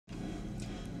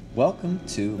Welcome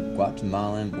to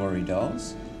Guatemalan worry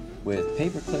dolls with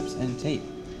paper clips and tape.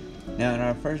 Now in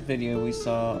our first video we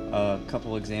saw a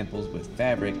couple examples with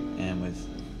fabric and with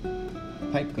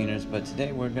pipe cleaners, but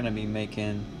today we're going to be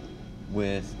making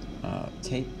with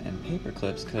tape and paper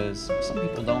clips because some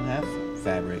people don't have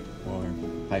fabric or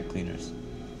pipe cleaners.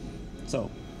 So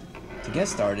to get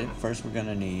started, first we're going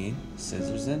to need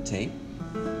scissors and tape.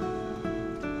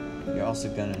 You're also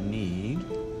going to need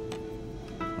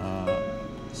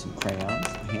some crayons,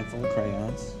 a handful of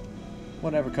crayons,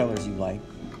 whatever colors you like,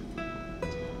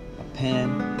 a pen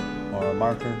or a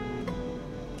marker.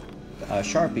 A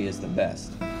Sharpie is the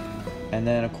best. And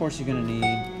then of course you're going to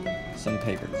need some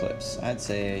paper clips. I'd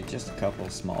say just a couple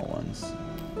small ones.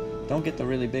 Don't get the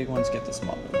really big ones, get the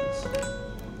smaller ones.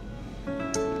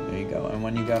 There you go. And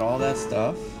when you got all that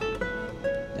stuff,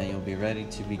 then you'll be ready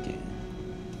to begin.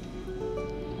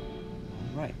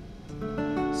 Alright,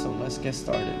 so let's get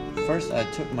started. First I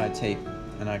took my tape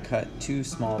and I cut two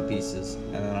small pieces,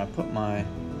 and then I put my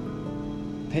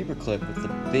paper clip with the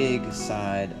big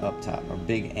side up top, or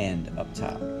big end up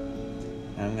top.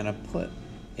 And I'm going to put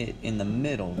it in the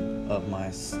middle of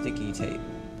my sticky tape.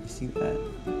 You see that?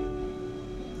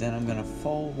 Then I'm going to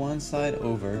fold one side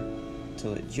over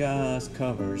till it just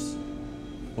covers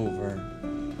over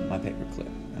my paper clip.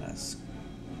 And I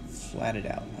flat it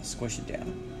out. I squish it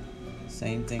down.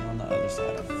 Same thing on the other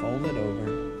side. I fold it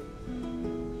over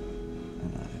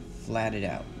and I flat it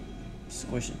out.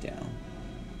 Squish it down.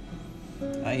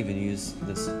 I even use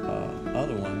this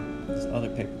other one, this other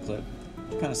paper clip,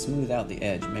 to kind of smooth out the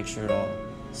edge, make sure it all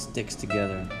sticks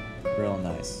together real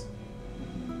nice.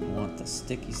 I want the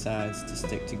sticky sides to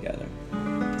stick together. Now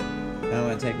I'm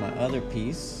going to take my other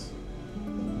piece,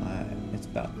 it's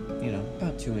about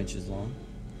 2 inches long,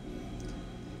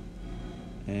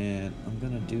 and I'm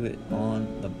going to do it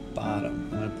on the bottom.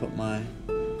 I'm going to put my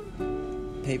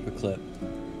paper clip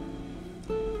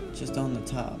just on the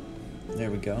top.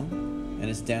 There we go. And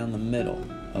it's down the middle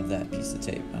of that piece of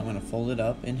tape. I'm going to fold it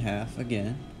up in half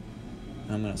again.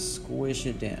 I'm going to squish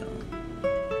it down.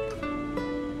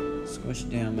 Squish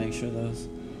it down, make sure those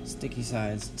sticky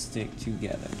sides stick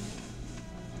together.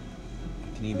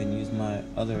 I can even use my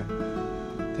other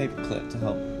paper clip to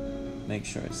help make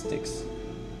sure it sticks.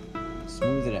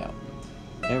 Smooth it out.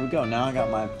 There we go. Now I got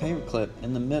my paper clip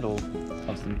in the middle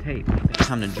of some tape. It's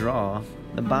time to draw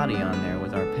the body on there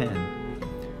with our pen.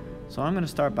 So I'm going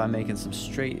to start by making some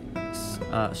straight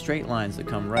lines that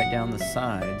come right down the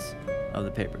sides of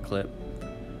the paper clip,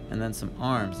 and then some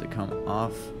arms that come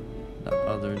off the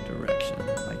other direction,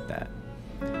 like that.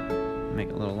 Make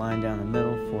a little line down the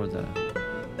middle for the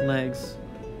legs,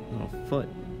 little foot.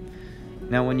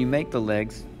 Now when you make the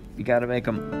legs, you got to make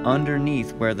them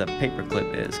underneath where the paper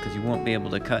clip is, because you won't be able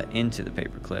to cut into the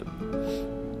paper clip.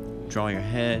 Draw your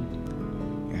head,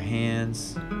 your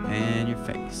hands, and your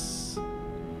face.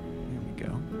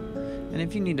 And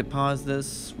if you need to pause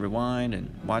this, rewind, and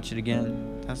watch it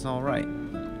again, that's alright.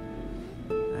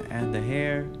 I add the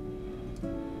hair.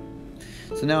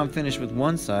 So now I'm finished with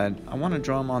one side. I want to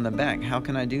draw them on the back. How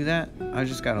can I do that? I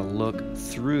just got to look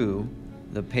through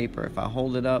the paper. If I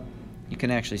hold it up, you can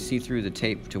actually see through the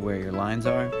tape to where your lines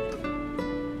are.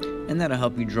 And that'll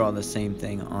help you draw the same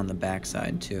thing on the back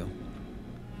side too.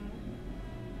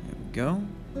 There we go.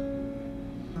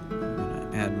 I'm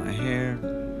going to add my hair.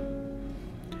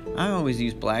 I always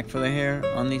use black for the hair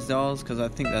on these dolls because I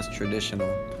think that's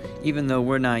traditional. Even though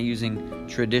we're not using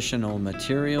traditional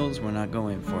materials, we're not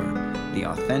going for the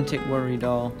authentic worry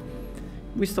doll,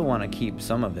 we still want to keep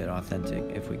some of it authentic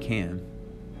if we can.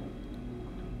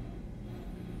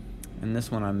 And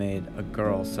this one I made a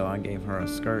girl, so I gave her a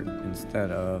skirt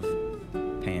instead of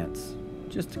pants,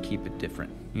 just to keep it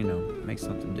different, make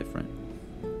something different.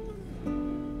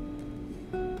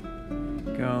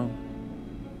 There we go.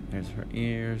 There's her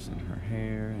ears and her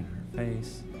hair and her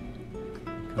face.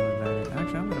 Color that in.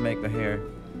 Actually, I'm going to make the hair,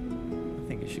 I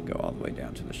think it should go all the way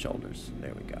down to the shoulders.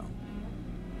 There we go.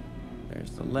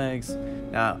 There's the legs.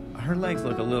 Now, her legs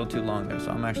look a little too long there,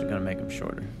 so I'm actually going to make them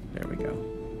shorter. There we go.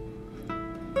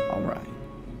 Alright.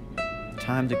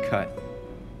 Time to cut.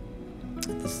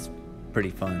 This is pretty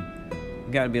fun.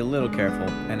 You got to be a little careful.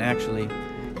 And actually,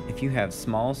 if you have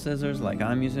small scissors like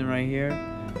I'm using right here,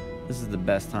 this is the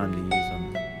best time to use them.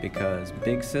 Because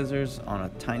big scissors on a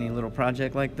tiny little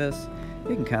project like this,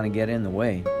 it can kind of get in the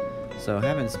way. So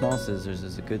having small scissors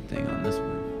is a good thing on this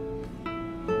one.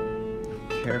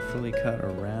 Carefully cut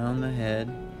around the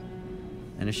head.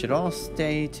 And it should all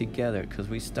stay together because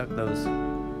we stuck those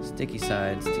sticky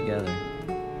sides together.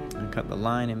 And cut the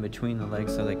line in between the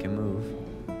legs so they can move.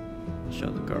 I'll show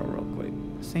the girl real quick.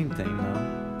 Same thing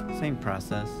though. Same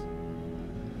process.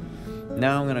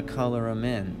 Now I'm going to color them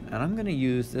in, and I'm going to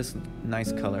use this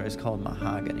nice color. It's called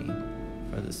mahogany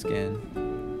for the skin.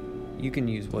 You can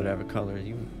use whatever color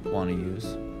you want to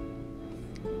use,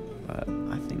 but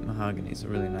I think mahogany is a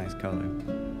really nice color.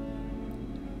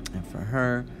 And for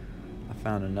her, I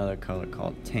found another color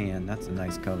called tan. That's a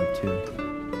nice color too.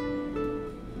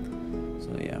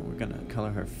 So yeah, we're going to color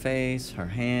her face, her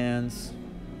hands,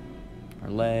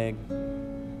 her leg.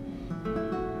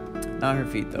 Not her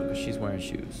feet though, because she's wearing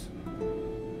shoes.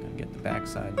 Get the back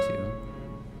side too.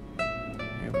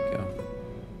 Here we go.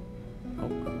 Oh,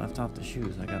 I left off the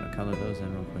shoes. I gotta color those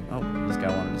in real quick. Oh, this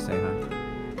guy wanted to say hi.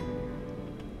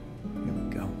 Here we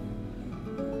go.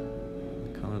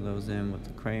 Color those in with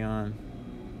the crayon.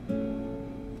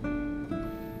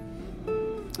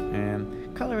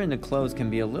 And coloring the clothes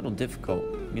can be a little difficult,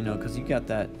 you know, because you got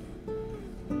that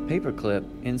paper clip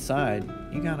inside.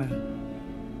 You gotta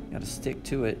stick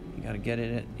to it. You gotta get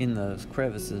it in those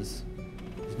crevices,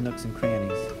 nooks and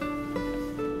crannies.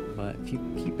 But if you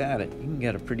keep at it, you can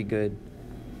get a pretty good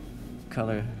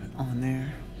color on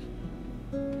there.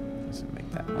 Let's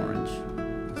make that orange.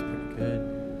 That's pretty good.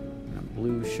 And a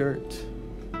blue shirt.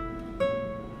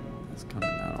 That's coming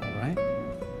out all right.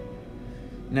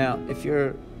 Now, if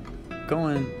you're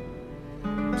going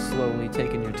slowly,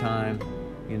 taking your time,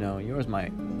 you know, yours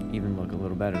might even look a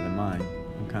little better than mine.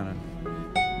 I'm kind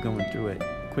of going through it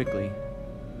quickly.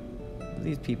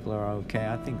 These people are okay.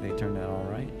 I think they turned out all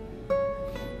right.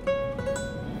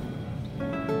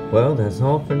 Well, that's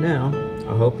all for now.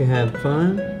 I hope you have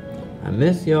fun. I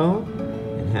miss y'all,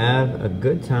 and have a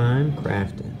good time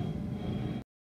crafting.